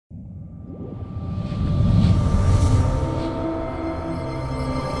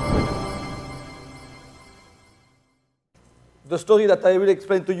the story that I will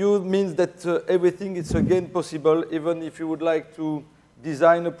explain to you means that everything is again possible, even if you would like to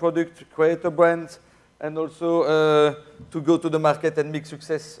design a product, create a brand, and also to go to the market and make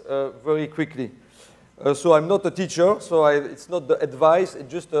success very quickly. So I'm not a teacher, so it's not the advice,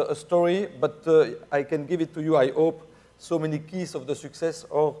 it's just a story, but I can give it to you, I hope, so many keys of the success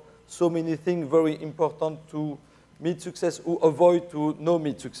or so many things very important to meet success or avoid to no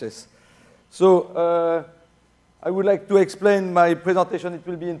meet success. So I would like to explain my presentation. It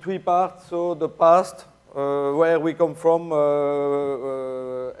will be in 3 parts. So the past, where we come from,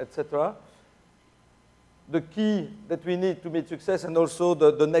 etc. The key that we need to meet success, and also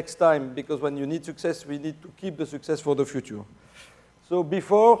the next time, because when you need success, we need to keep the success for the future. So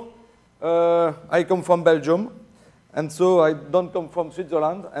before, I come from Belgium, and so I don't come from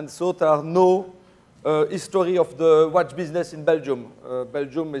Switzerland, and so there are no history of the watch business in Belgium.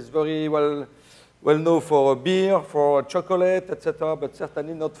 Belgium is very well known for beer, for chocolate, etc., but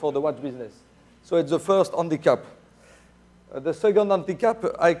certainly not for the watch business. So it's the first handicap. The second handicap,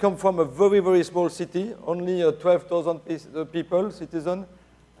 I come from a very, very small city, only 12,000 people, citizens,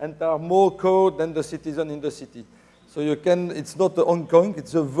 and there are more code than the citizens in the city. So you can, it's not Hong Kong,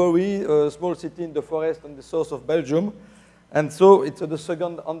 it's a very small city in the forest on the south of Belgium. And so it's the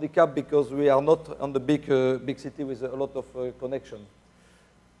second handicap because we are not on the big city with a lot of connection.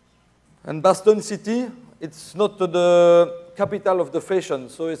 And Boston City, it's not the capital of the fashion.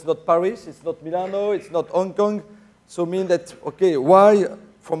 So it's not Paris, it's not Milano, it's not Hong Kong. So mean that, okay, why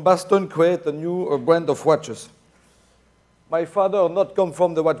from Boston create a new brand of watches? My father not come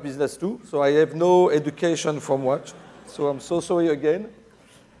from the watch business too, so I have no education from watch. So I'm so sorry again.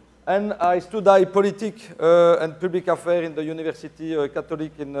 And I studied politics and public affairs in the University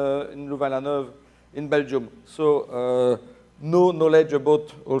Catholic in Louvain-la-Neuve in Belgium. So no knowledge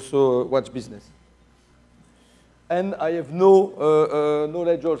about also watch business. And I have no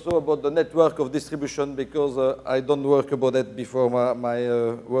knowledge also about the network of distribution because I don't work about that before my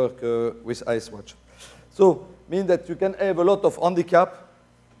work with Ice Watch. So means that you can have a lot of handicap,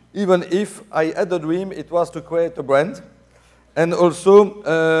 even if I had a dream, it was to create a brand, and also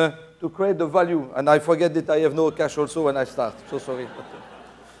to create the value. And I forget that I have no cash also when I start, so sorry.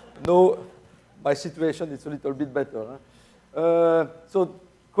 No, my situation is a little bit better. Huh? So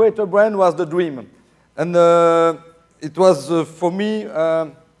create a brand was the dream. And it was, for me,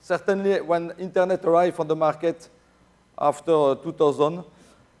 certainly when internet arrived on the market after 2000,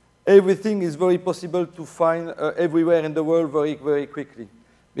 everything is very possible to find everywhere in the world very, very quickly.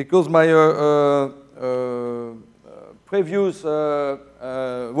 Because my previous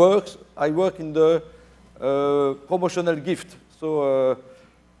works, I work in the promotional gift. So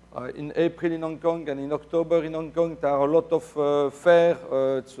in April in Hong Kong and in October in Hong Kong, there are a lot of fair,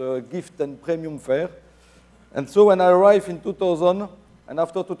 it's a gift and premium fair. And so when I arrived in 2000, and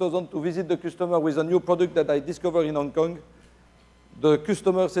after 2000 to visit the customer with a new product that I discovered in Hong Kong, the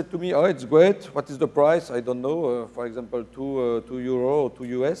customer said to me, oh, it's great, what is the price? I don't know, for example, €2 or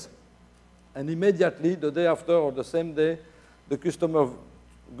 €2. And immediately, the day after or the same day, the customer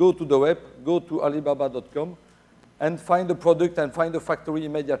go to the web, go to Alibaba.com, and find the product and find the factory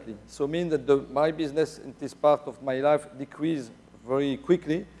immediately. So it means that my business in this part of my life decreased very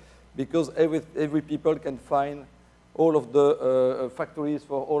quickly because every people can find all of the factories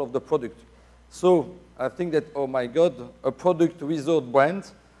for all of the product. So I think that, oh my God, a product without brand,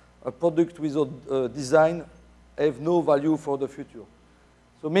 a product without design have no value for the future.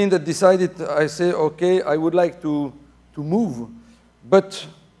 So me that decided, I say, okay, I would like to move, but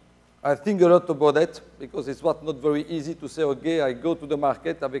I think a lot about that because it's not very easy to say, okay, I go to the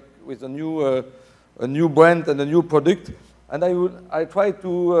market with a new brand and a new product, and I try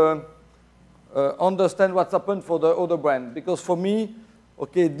to understand what's happened for the other brand, because for me,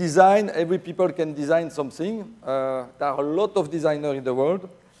 okay, design, every people can design something. There are a lot of designers in the world.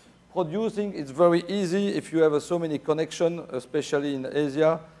 Producing is very easy if you have so many connections, especially in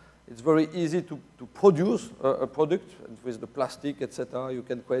Asia. It's very easy to produce a product with the plastic, etc. You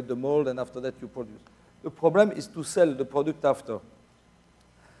can create the mold, and after that you produce. The problem is to sell the product after.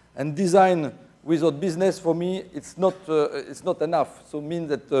 And design without business, for me, it's not enough. So it means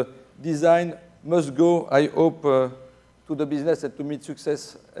that design must go, I hope, to the business and to meet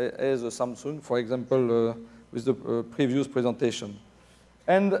success as a Samsung, for example, with the previous presentation.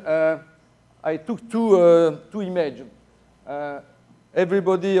 And I took two images.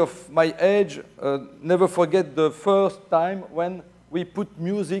 Everybody of my age never forget the first time when we put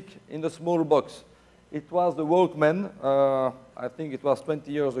music in a small box. It was the Walkman, I think it was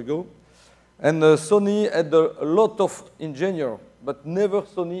 20 years ago. And Sony had a lot of engineers, but never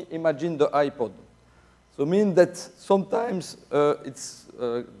Sony imagined the iPod. So mean that sometimes its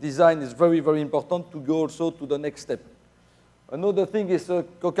design is very, very important to go also to the next step. Another thing is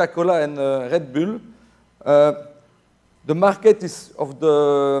Coca-Cola and Red Bull. The market is of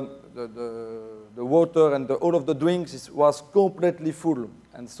the water and all of the drinks was completely full.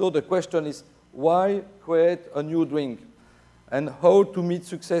 And so the question is, why create a new drink? And how to meet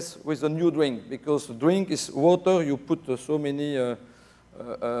success with a new drink? Because drink is water, you put so many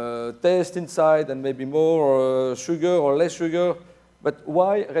taste inside and maybe more sugar or less sugar. But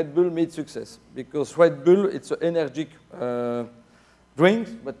why Red Bull made success? Because Red Bull, it's an energetic drink,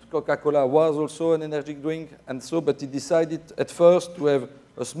 but Coca-Cola was also an energetic drink. And so, but he decided at first to have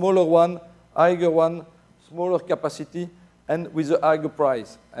a smaller one, higher one, smaller capacity, and with a higher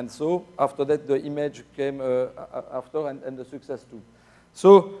price. And so after that, the image came after and the success too.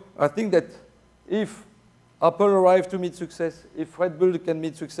 So I think that if Apple arrived to meet success, if Red Bull can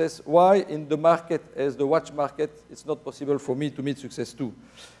meet success, why in the market, as the watch market, it's not possible for me to meet success too?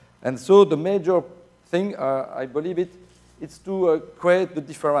 And so the major thing, I believe it's to create the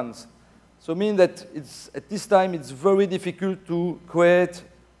difference. So mean that at this time, it's very difficult to create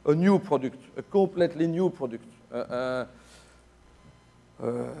a new product, a completely new product.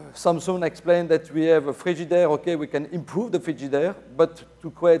 Samsung explained that we have a Frigidaire, okay, we can improve the Frigidaire, but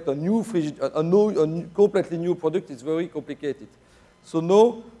to create a new Frigidaire, a completely new product is very complicated. So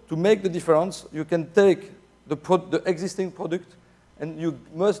now, to make the difference, you can take the existing product and you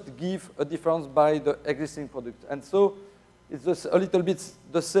must give a difference by the existing product. And so it's just a little bit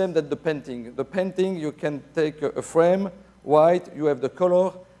the same that the painting. The painting, you can take a frame, white, you have the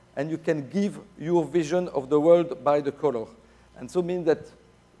color, and you can give your vision of the world by the color. And so means that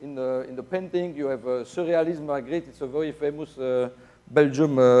in the painting, you have Surrealism Magritte. It's a very famous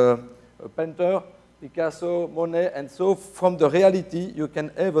Belgian painter, Picasso, Monet. And so from the reality, you can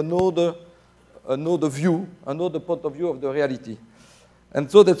have another view, another point of view of the reality.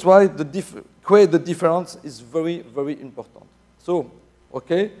 And so that's why create the difference is very, very important. So,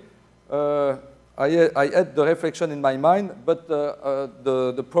 okay, I had the reflection in my mind, but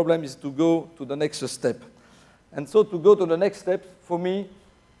the problem is to go to the next step. And so to go to the next step, for me,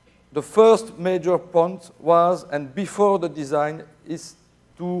 the first major point was, and before the design, is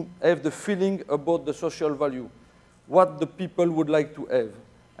to have the feeling about the social value, what the people would like to have.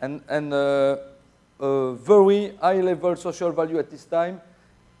 And a very high-level social value at this time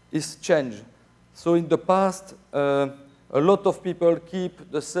is change. So in the past, a lot of people keep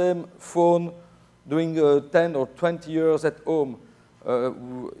the same phone doing 10 or 20 years at home.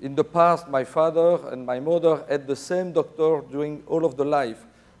 In the past, my father and my mother had the same doctor during all of the life,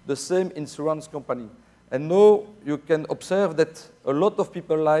 the same insurance company. And now you can observe that a lot of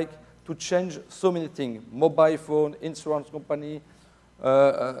people like to change so many things, mobile phone, insurance company,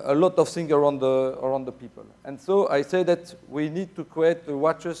 a lot of things around the people. And so I say that we need to create the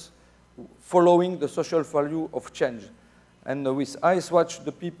watches following the social value of change. And with Ice Watch,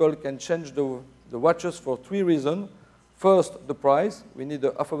 the people can change the watches for 3 reasons. First, the price. We need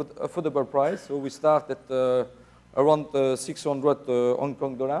an affordable price. So we start at around 600 Hong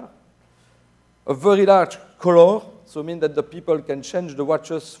Kong dollar. A very large color, so mean that the people can change the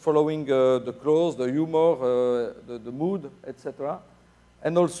watches following the clothes, the humor, the mood, etc.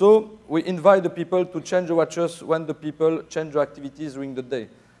 And also, we invite the people to change the watches when the people change their activities during the day.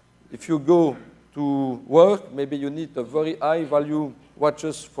 If you go to work, maybe you need a very high value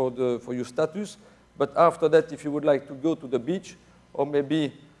watches for your status. But after that, if you would like to go to the beach, or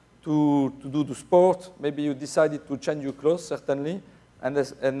maybe to do the sport, maybe you decided to change your clothes, certainly, and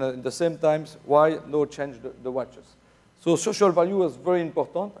at the same time, why no change the watches? So social value is very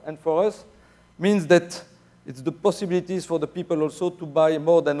important, and for us, means that it's the possibilities for the people also to buy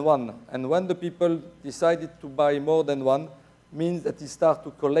more than one. And when the people decided to buy more than one, means that he start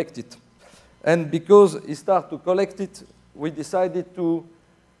to collect it. And because he start to collect it, we decided to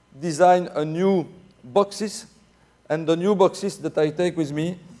design a new boxes, and the new boxes that I take with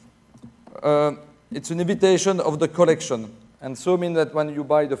me, it's an invitation of the collection. And so mean that when you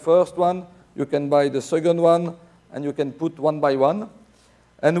buy the first one, you can buy the second one, and you can put one by one.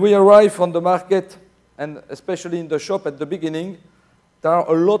 And we arrive on the market, and especially in the shop at the beginning, there are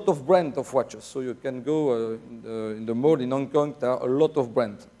a lot of brands of watches. So you can go in the mall in Hong Kong, there are a lot of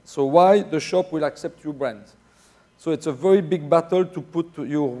brands. So why the shop will accept your brand? So it's a very big battle to put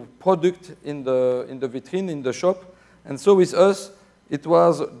your product in the vitrine, in the shop. And so with us, it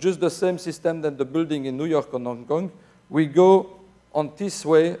was just the same system than the building in New York and Hong Kong. We go on this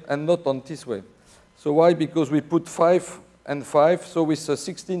way and not on this way. So why? Because we put 5 and 5. So with a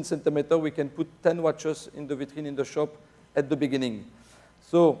 16 centimeter, we can put 10 watches in the vitrine in the shop at the beginning.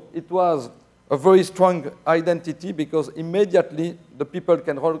 So it was a very strong identity because immediately the people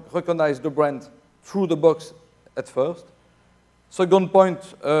can recognize the brand through the box at first. Second point,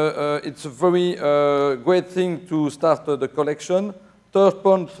 it's a very great thing to start the collection. Third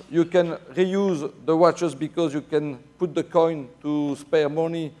point, you can reuse the watches because you can put the coin to spare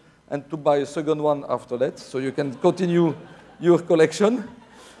money and to buy a second one after that. So you can continue your collection.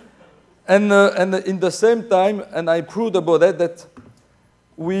 And in the same time, and I proved about that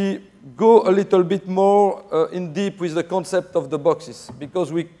we go a little bit more in deep with the concept of the boxes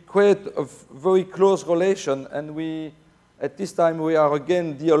because we create a very close relation, and at this time we are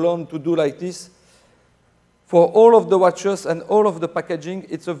again the alone to do like this. For all of the watches and all of the packaging,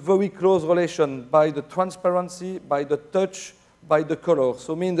 it's a very close relation by the transparency, by the touch, by the color.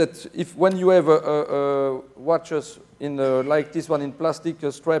 So mean that when you have watches like this one in plastic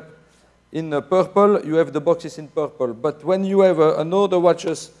strap in purple, you have the boxes in purple. But when you have another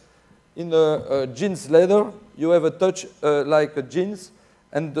watches in jeans leather, you have a touch like a jeans,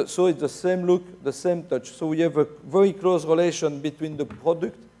 and so it's the same look, the same touch. So we have a very close relation between the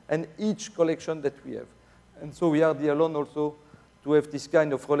product and each collection that we have. And so we are the alone also to have this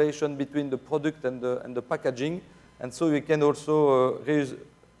kind of relation between the product and the packaging. And so we can also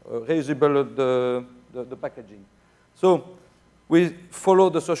reusable the packaging. So we follow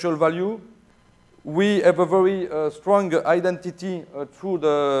the social value. We have a very strong identity through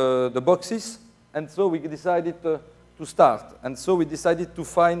the boxes. And so we decided to start. And so we decided to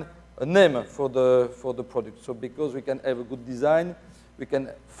find a name for the product. So because we can have a good design, we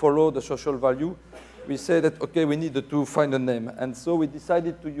can follow the social value, we said that, okay, we needed to find a name. And so we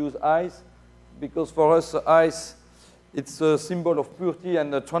decided to use eyes, because for us, eyes, it's a symbol of purity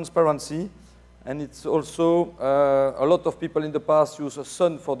and transparency. And it's also, a lot of people in the past use a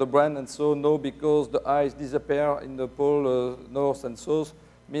sun for the brand, and so no, because the eyes disappear in the pole, north and south,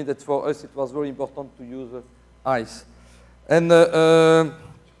 means that for us it was very important to use eyes. And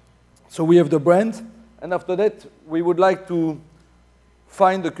so we have the brand, and after that we would like to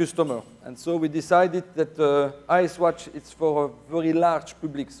find the customer. And so we decided that Ice Watch is for a very large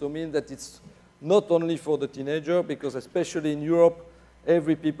public, so means that it's not only for the teenager, because especially in Europe,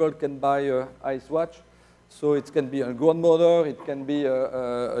 every people can buy a Ice Watch. So it can be a grandmother, it can be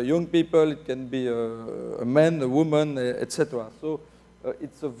a young people, it can be a man, a woman, etc. So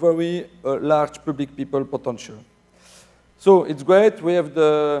it's a very large public people potential. So it's great. We have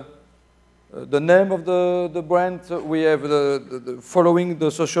the name of the brand. We have the following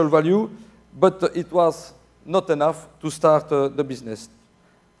the social value, but it was not enough to start the business.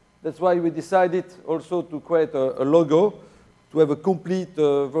 That's why we decided also to create a logo, to have a complete,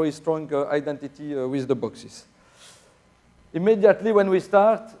 very strong identity with the boxes. Immediately when we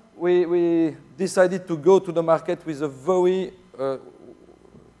start, we decided to go to the market with a very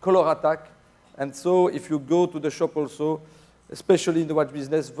color attack. And so if you go to the shop also, especially in the watch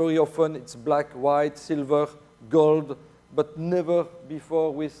business, very often it's black, white, silver, gold, but never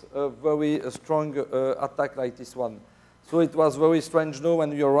before with a very strong attack like this one. So it was very strange now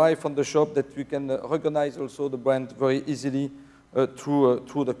when you arrive on the shop that you can recognize also the brand very easily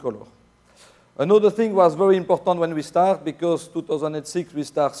through the color. Another thing was very important when we start, because 2006 we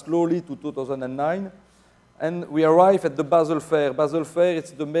start slowly to 2009, and we arrive at the Basel Fair. Basel Fair,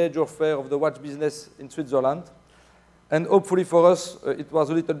 it's the major fair of the watch business in Switzerland. And hopefully for us, it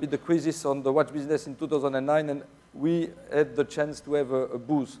was a little bit the crisis on the watch business in 2009, and we had the chance to have a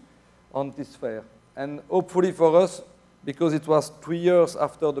booth on this fair. And hopefully for us, because it was 3 years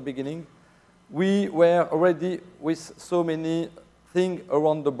after the beginning, we were already with so many things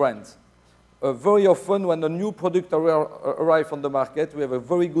around the brand. Very often when a new product arrives on the market, we have a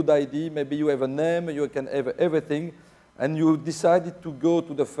very good idea, maybe you have a name, you can have everything, and you decided to go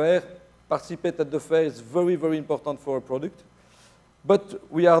to the fair. Participate at the fair is very, very important for a product. But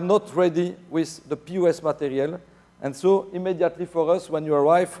we are not ready with the POS material, and so immediately for us, when you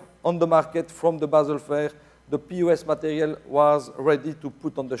arrive on the market from the Basel Fair, the POS material was ready to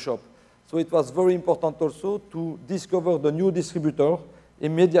put on the shop. So it was very important also to discover the new distributor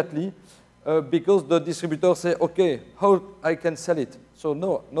immediately, because the distributor say, okay, how I can sell it? So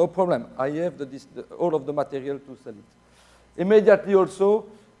no problem. I have all of the material to sell it. Immediately also,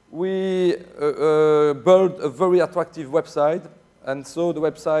 we built a very attractive website. And so the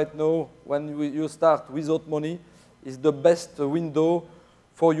website now, when you start without money, is the best window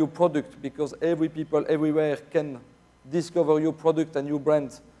for your product, because every people everywhere can discover your product and your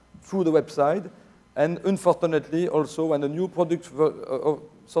brand through the website. And unfortunately, also, when a new product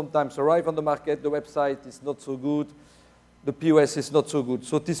sometimes arrives on the market, the website is not so good, the POS is not so good.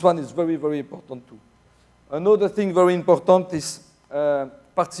 So this one is very, very important too. Another thing very important is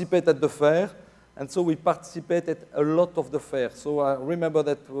participate at the fair. And so we participated a lot of the fair. So I remember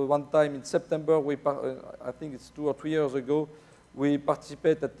that one time in September, I think it's 2 or 3 years ago, we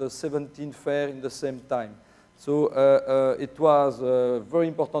participated at the 17th fair in the same time. So it was very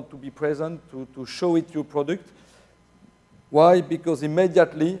important to be present, to show it your product. Why? Because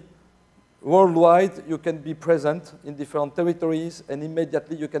immediately, worldwide, you can be present in different territories, and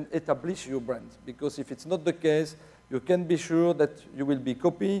immediately you can establish your brand. Because if it's not the case, you can be sure that you will be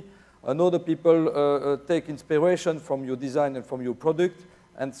copied, and other people take inspiration from your design and from your product,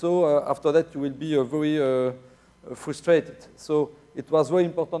 and so after that you will be very frustrated. So it was very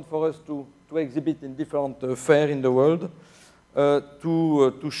important for us to exhibit in different fairs in the world,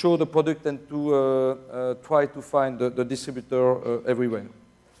 to show the product and to try to find the distributor everywhere.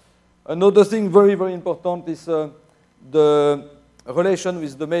 Another thing very, very important is the relation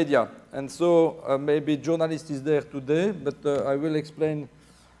with the media. And so maybe journalist is there today, but I will explain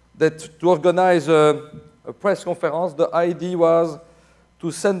that to organize a press conference, the idea was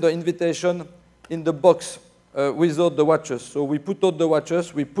to send the invitation in the box without the watches. So we put out the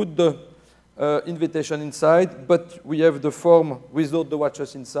watches, we put the invitation inside, but we have the form without the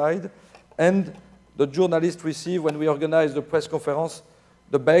watches inside, and the journalist receive, when we organize the press conference,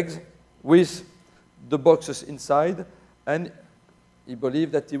 the bags with the boxes inside, and he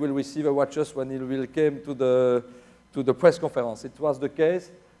believed that he will receive a watches when he will come to the press conference. It was the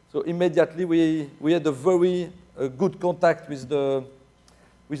case. So immediately we had a very good contact with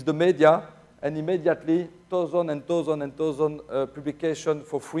the media, and immediately thousand and thousand publication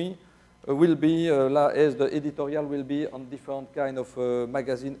for free will be, as the editorial will be on different kind of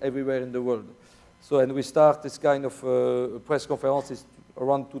magazine everywhere in the world. So, and we start this kind of press conferences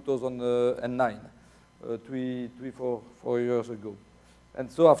around 2009, four years ago. And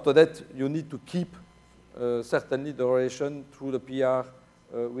so after that, you need to keep certainly the relation through the PR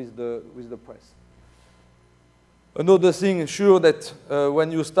with the press. Another thing, sure that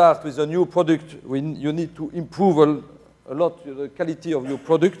when you start with a new product, you need to improve a lot the quality of your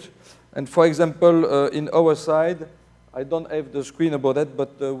product. And for example, in our side, I don't have the screen about that,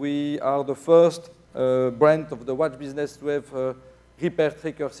 but we are the first brand of the watch business to have a repair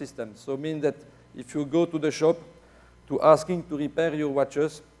tracker system. So it means that if you go to the shop to asking to repair your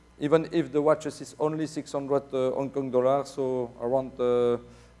watches, even if the watches is only 600 Hong Kong dollars, so around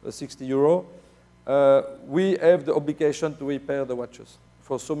 60 euro, we have the obligation to repair the watches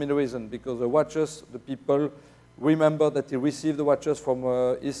for so many reasons. Because the watches, the people remember that he received the watches from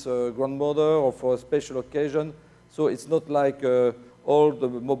his grandmother or for a special occasion. So it's not like all the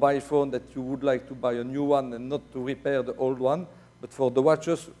mobile phone that you would like to buy a new one and not to repair the old one. But for the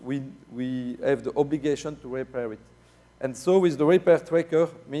watches, we have the obligation to repair it. And so with the repair tracker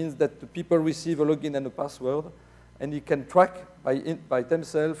means that the people receive a login and a password, and you can track by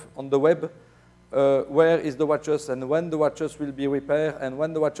themselves on the web where is the watches and when the watches will be repaired, and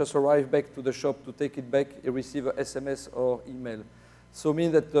when the watches arrive back to the shop to take it back, you receive a SMS or email. So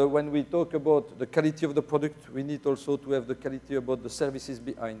mean that when we talk about the quality of the product, we need also to have the quality about the services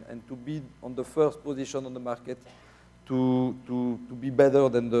behind, and to be on the first position on the market to be better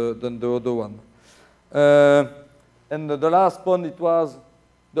than the other one. And the last point, it was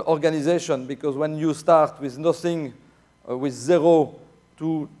the organization, because when you start with nothing, with 0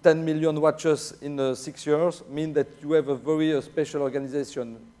 to 10 million watches in 6 years, mean that you have a very special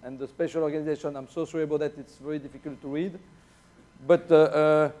organization. And the special organization, I'm so sorry about that, it's very difficult to read, but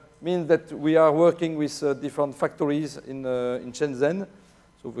means that we are working with different factories in Shenzhen,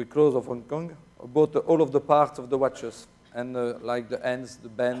 so very close of Hong Kong, about all of the parts of the watches, and like the hands, the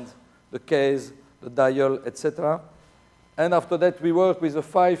band, the case, the dial, etc. And after that, we work with the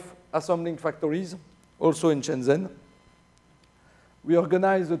 5 assembling factories, also in Shenzhen. We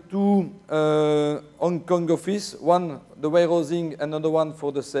organize the 2 Hong Kong office, one the warehousing, another one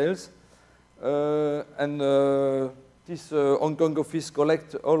for the sales. This Hong Kong office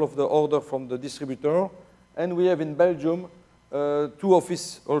collects all of the order from the distributor. And we have in Belgium 2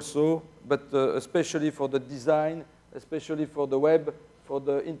 offices also, but especially for the design, especially for the web, for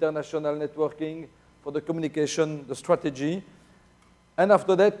the international networking, for the communication, the strategy. And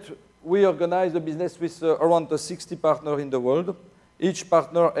after that, we organize the business with around 60 partners in the world. Each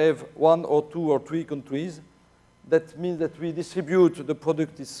partner have 1 or 2 or 3 countries. That means that we distribute the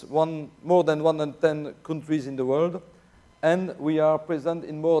product in more than 110 countries in the world. And we are present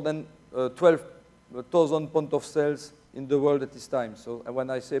in more than 12,000 points of sales in the world at this time. So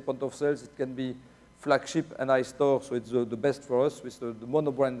when I say point of sales, it can be flagship and iStore, so it's the best for us with the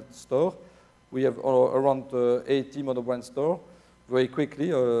monobrand store. We have around 80 monobrand stores very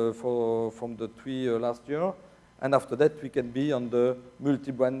quickly from the 3 last year. And after that, we can be on the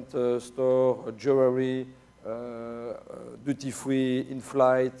multi-brand store, jewelry, duty-free,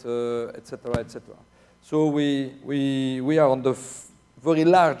 in-flight, etc., etc. So we are on the very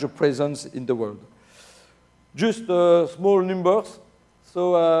large presence in the world. Just small numbers.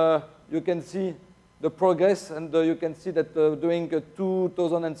 So you can see the progress, and you can see that during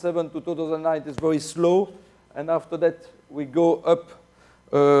 2007 to 2009 is very slow, and after that we go up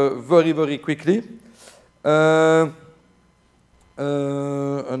very, very quickly. Another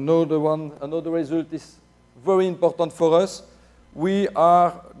result is very important for us. We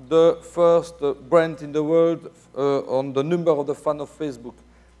are the first brand in the world on the number of the fans of Facebook.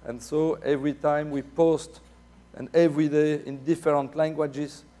 And so every time we post, and every day in different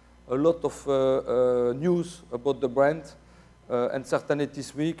languages, a lot of news about the brand. And certainly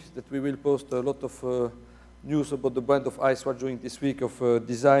this week that we will post a lot of news about the brand of IceWatch during this week of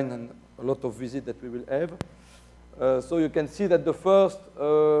design, and a lot of visits that we will have. So you can see that the first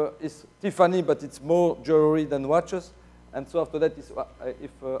is Tiffany, but it's more jewelry than watches. And so after that is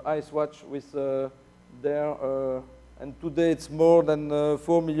IceWatch with there, and today it's more than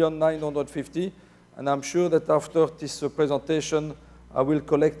 4,950,000. And I'm sure that after this presentation, I will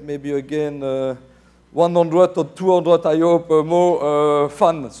collect maybe again 100 or 200, I hope, more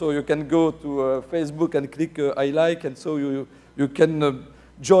fun. So you can go to Facebook and click I like, and so you can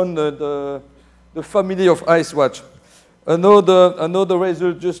join the family of IceWatch. Another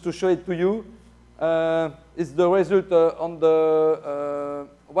result, just to show it to you, is the result on the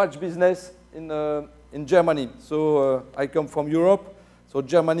watch business in Germany. So I come from Europe, so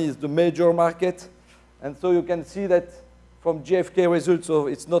Germany is the major market, and so you can see that from GfK results. So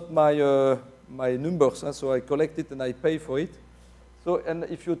it's not my my numbers, so I collect it and I pay for it. So, and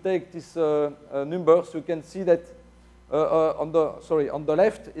if you take these numbers, you can see that on the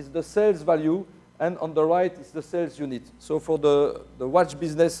left is the sales value, and on the right is the sales unit. So for the watch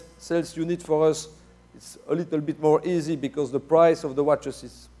business, sales unit for us, it's a little bit more easy because the price of the watches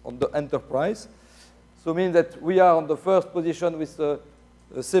is on the enterprise. So it means that we are on the first position with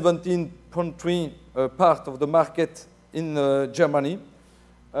 17.3 part of the market in Germany.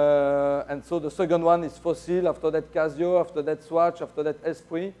 And so the second one is Fossil, after that Casio, after that Swatch, after that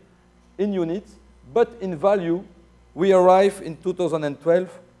Esprit in units. But in value, we arrive in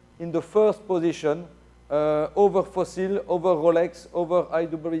 2012 in the first position over Fossil, over Rolex, over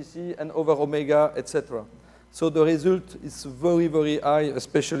IWC, and over Omega, etc. So the result is very, very high,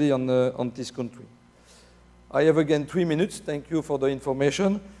 especially on this country. I have again 3 minutes. Thank you for the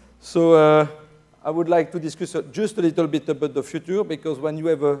information. So I would like to discuss just a little bit about the future, because when you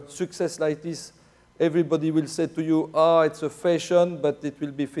have a success like this, everybody will say to you, it's a fashion, but it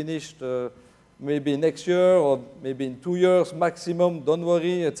will be finished maybe next year or maybe in 2 years maximum, don't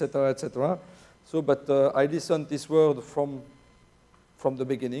worry, etc., etc. So, but I listened this word from the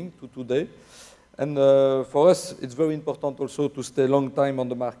beginning to today. And for us, it's very important also to stay a long time on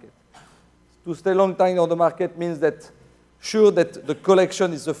the market. To stay a long time on the market means that sure that the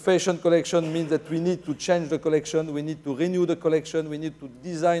collection is a fashion collection, means that we need to change the collection, we need to renew the collection, we need to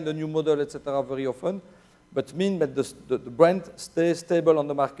design the new model, etc. very often, but mean that the brand stays stable on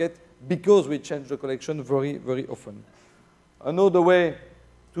the market because we change the collection very, very often. Another way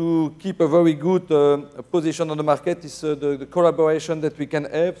to keep a very good position on the market is the collaboration that we can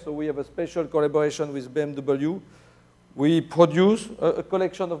have. So we have a special collaboration with BMW. We produce a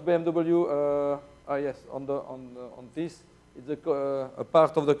collection of BMW, yes, on this. It's a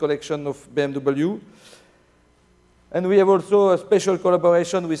part of the collection of BMW. And we have also a special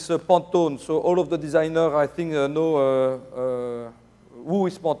collaboration with Pantone. So all of the designers, I think, know who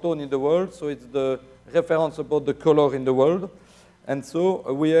is Pantone in the world. So it's the reference about the color in the world. And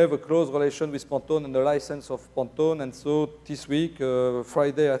so we have a close relation with Pantone and the license of Pantone. And so this week,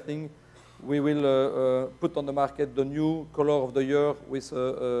 Friday, I think, we will put on the market the new color of the year with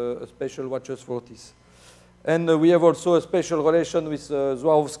a special watches for this. And we have also a special relation with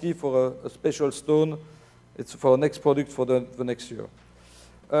Swarovski for a special stone. It's for our next product for the next year.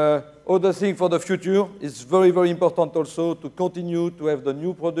 Other thing for the future is very, very important also to continue to have the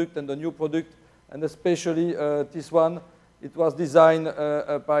new product, and especially this one. It was designed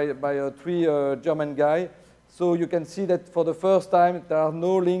by 3 German guys. So you can see that for the first time there are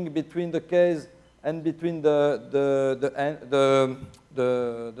no link between the case and between the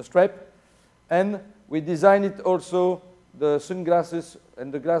strap. And we designed it also, the sunglasses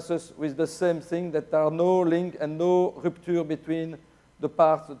and the glasses, with the same thing, that there are no link and no rupture between the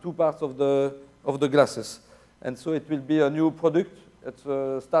two parts of the glasses. And so it will be a new product. It's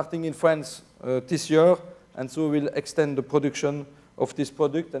starting in France this year, and so we will extend the production of this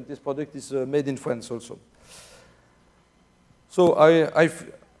product, and this product is made in France also. So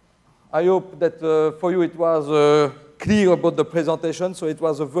I hope that for you it was clear about the presentation. So it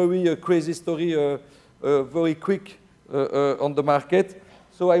was a very crazy story, very quick on the market.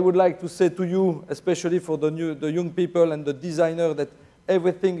 So I would like to say to you, especially for the young people and the designer, that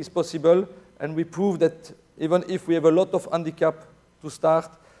everything is possible, and we prove that even if we have a lot of handicap to start,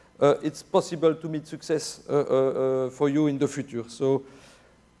 it's possible to meet success for you in the future. So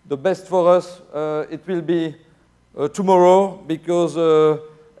the best for us, it will be tomorrow, because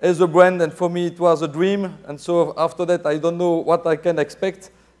as a brand, and for me it was a dream, and so after that I don't know what I can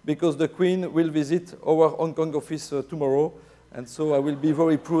expect, because the Queen will visit our Hong Kong office tomorrow, and so I will be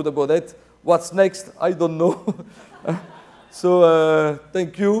very proud about that. What's next, I don't know. So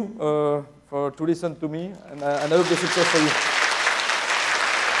thank you to listen to me, and I hope the success for you.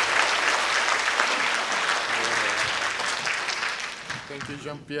 Thank you,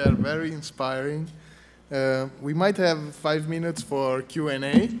 Jean-Pierre. Very inspiring. We might have 5 minutes for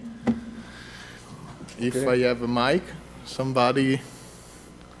Q&A. If I have a mic, somebody.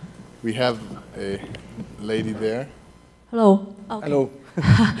 We have a lady there. Hello. Okay. Hello.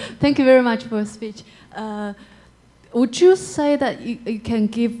 Thank you very much for your speech. Would you say that you can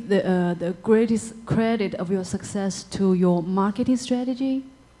give the greatest credit of your success to your marketing strategy?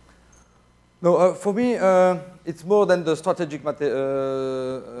 No, for me, it's more than the strategic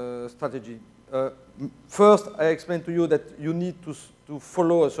strategy. First, I explained to you that you need to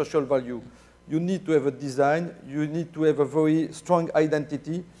follow a social value. You need to have a design. You need to have a very strong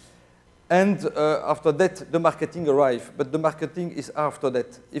identity. And after that, the marketing arrives. But the marketing is after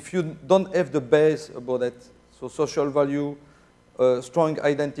that. If you don't have the base about that, so social value, strong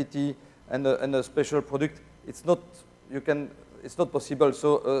identity, and a special product, it's not possible.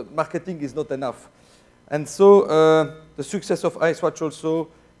 So marketing is not enough. And so the success of Icewatch also,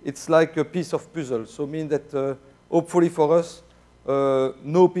 it's like a piece of puzzle. So mean that hopefully for us,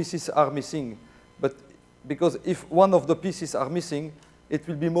 no pieces are missing. But because if one of the pieces are missing, it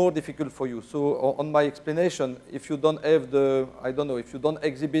will be more difficult for you. So on my explanation, if you don't have the, I don't know, if you don't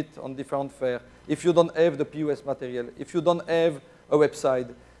exhibit on different fairs, if you don't have the POS material, if you don't have a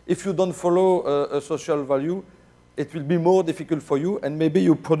website, if you don't follow a social value, it will be more difficult for you, and maybe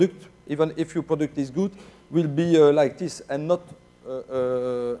your product, even if your product is good, will be like this and not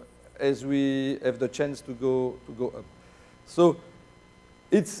as we have the chance to go up. So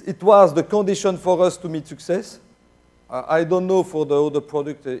it was the condition for us to meet success. I don't know for the other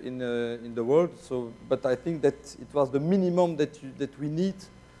product in the world, so, but I think that it was the minimum that we need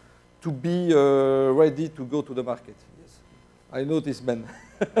to be ready to go to the market. Yes, I know this man.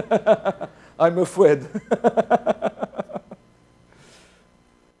 I'm afraid.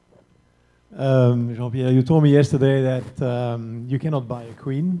 Jean-Pierre, you told me yesterday that you cannot buy a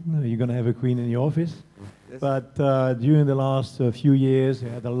queen. You're going to have a queen in your office. Yes. But during the last few years, you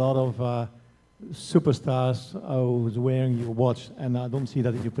had a lot of superstars who's wearing your watch, and I don't see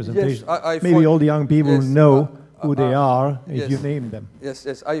that in your presentation. Yes, maybe all the young people yes, know who they are if yes. you name them. Yes,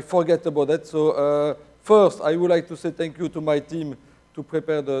 yes, I forget about that. So first, I would like to say thank you to my team to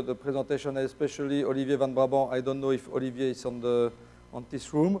prepare the presentation, especially Olivier Van Brabant. I don't know if Olivier is on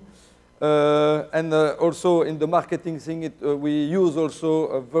this room. And also in the marketing thing, we use also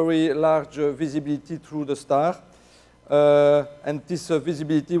a very large visibility through the star. And this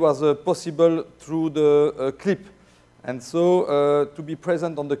visibility was possible through the clip. And so to be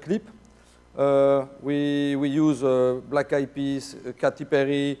present on the clip, we use Black Eyed Peas, Katy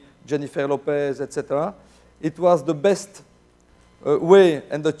Perry, Jennifer Lopez, etc. It was the best way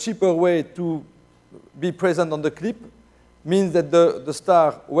and the cheaper way to be present on the clip, means that the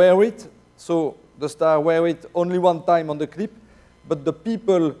star wear it. So the star wear it only one time on the clip, but the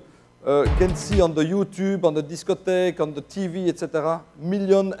people can see on the YouTube, on the discotheque, on the TV, etc.,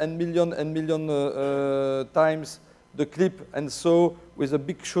 million and million and million times the clip, and so with a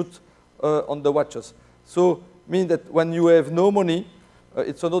big shoot on the watches. So mean that when you have no money,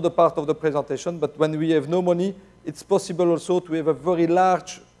 it's another part of the presentation, but when we have no money, it's possible also to have a very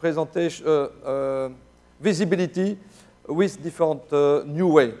large presentation, visibility with different new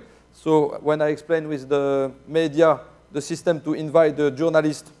way. So when I explained with the media, the system to invite the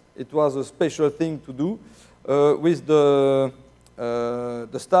journalist, it was a special thing to do. With the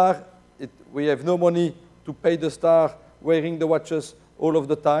star, we have no money to pay the star wearing the watches all of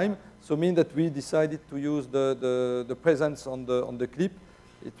the time. So mean that we decided to use the presence on the clip.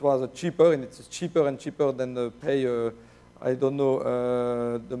 It was cheaper, and it's cheaper and cheaper than pay, I don't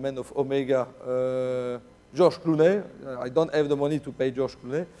know, the man of Omega, George Clooney. I don't have the money to pay George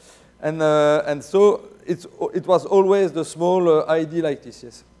Clooney. And so it was always the small idea like this,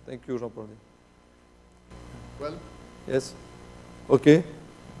 yes. Thank you, Jean-Paul. Well, yes. Okay?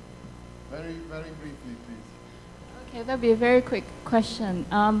 Very, very briefly, please. Okay, that'd be a very quick question.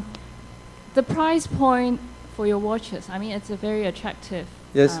 The price point for your watches, I mean, it's a very attractive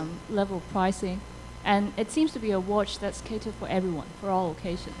Yes. level of pricing. And it seems to be a watch that's catered for everyone, for all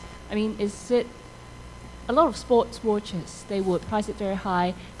occasions. I mean, is it a lot of sports watches, they would price it very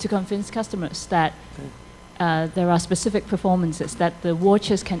high to convince customers that there are specific performances that the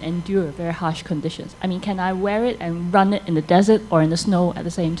watches can endure very harsh conditions. I mean, can I wear it and run it in the desert or in the snow at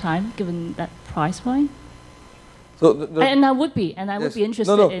the same time, given that price point? So And I would be yes.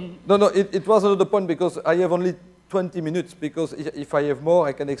 interested No, in... No, it was another point because I have only 20 minutes because if I have more,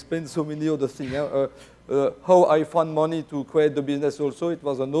 I can explain so many other things. How I found money to create the business also, it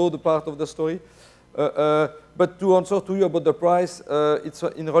was another part of the story. But to answer to you about the price, it's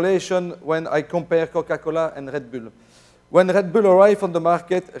in relation when I compare Coca-Cola and Red Bull. When Red Bull arrived on the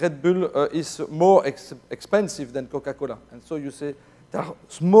market, Red Bull is more expensive than Coca-Cola. And so you say there are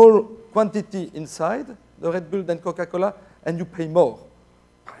small quantity inside the Red Bull than Coca-Cola, and you pay more.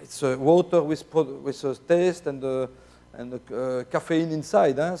 It's water with taste and caffeine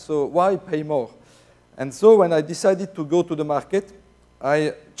inside, huh? So why pay more? And so when I decided to go to the market,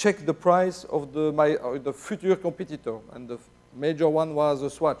 I checked the price of the future competitor, and the major one was a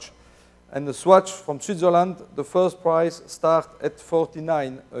Swatch. And the Swatch from Switzerland, the first price starts at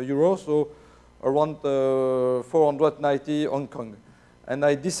 49 euros, so around 490 Hong Kong. And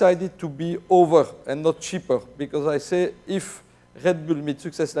I decided to be over and not cheaper, because I say if Red Bull meets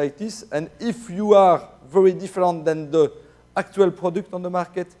success like this, and if you are very different than the actual product on the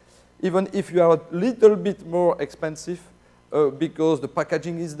market, even if you are a little bit more expensive, because the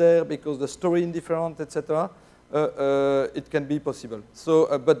packaging is there, because the story is different, etc., it can be possible.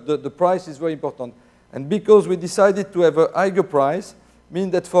 So, but the price is very important. And because we decided to have a higher price,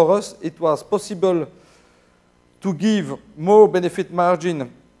 means that for us it was possible to give more benefit margin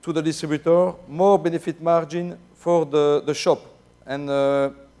to the distributor, more benefit margin for the shop. And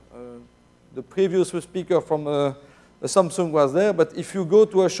the previous speaker from Samsung was there, but if you go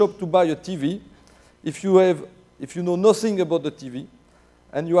to a shop to buy a TV, if you know nothing about the TV,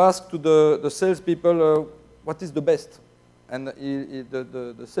 and you ask to the salespeople what is the best, and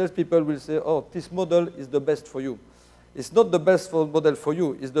the salespeople will say, oh, this model is the best for you. It's not the best model for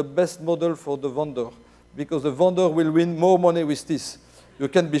you, it's the best model for the vendor, because the vendor will win more money with this. You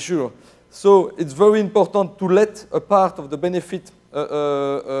can be sure. So it's very important to let a part of the benefit,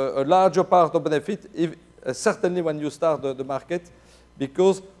 a larger part of benefit, certainly when you start the market,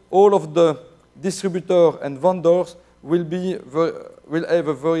 because all of the distributors and vendors will have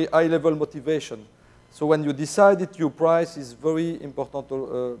a very high level motivation. So when you decide it, your price is very important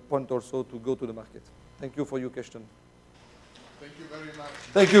point also to go to the market. Thank you for your question. Thank you very much.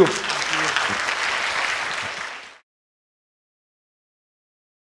 Thank you.